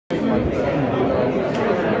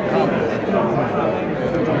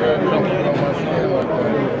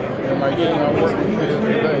Like, you know, I work with kids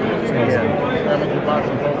today. Amateur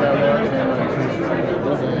boxing program there, and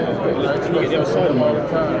I express that to them all the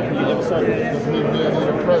time. You never saw that? Just me being in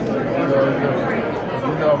the present.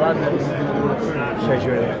 You know, if I didn't do it too. Shows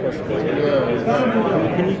you're irresponsible. Yeah, exactly.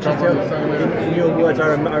 Can you just tell, in your words, I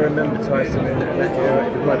remember Tyson in that year,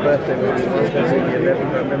 it was my birthday when we first went to the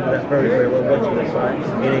 11th. I remember that very, very well, watching the fight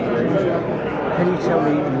in England. Can you tell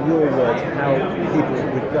me, in your words, how people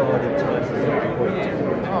regarded Tyson at that point?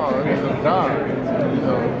 Oh, he was a god, you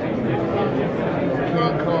know,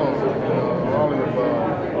 King Kong, all of the above.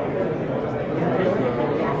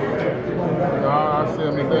 I see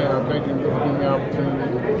him today, and I think he's going to give me an opportunity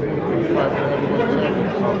to fight for the heavyweight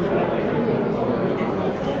championship.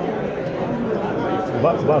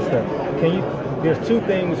 Buster, there's two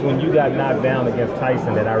things when you got knocked down against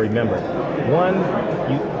Tyson that I remember. One,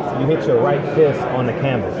 you hit your right fist on the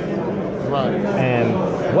canvas. Right. And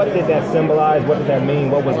what did that symbolize? What did that mean?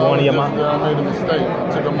 What was going on in your mind? I made a mistake. I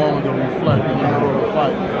took a moment to reflect in the middle of the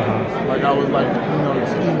fight. Like I was like, you know,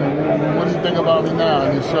 excuse me, what do you think about me now?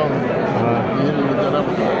 And he showed me. He hit me with that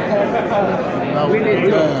uppercut. And I was like,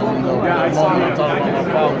 damn, you know, that moment I talked about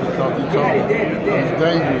my father because he told me, it's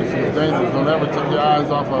dangerous. It's dangerous. Don't ever take your eyes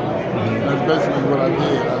off of it. That's basically what I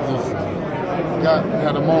did. I just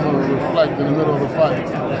had a moment to reflect in the middle of the fight.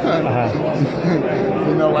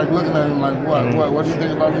 You know, like looking at him like, what do you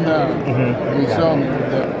think about me now? And he showed me with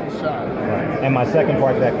that shot. Right. And my second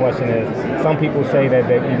part to that question is, some people say that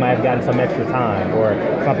you might have gotten some extra time or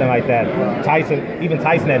something like that. Even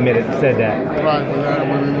Tyson admitted, said that. Right, but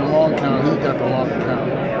when in the long count, he got the longer count.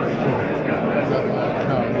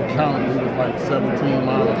 The count, he was like 17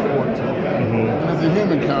 miles 14. And it's a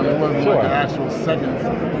human count, it wasn't like an actual seconds. It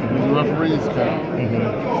was a referee's count.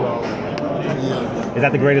 So, yeah. Is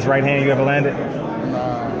that the greatest right hand you ever landed?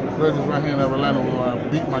 Nah, the greatest right hand I ever landed was when I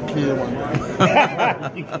beat my kid one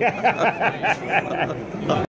day.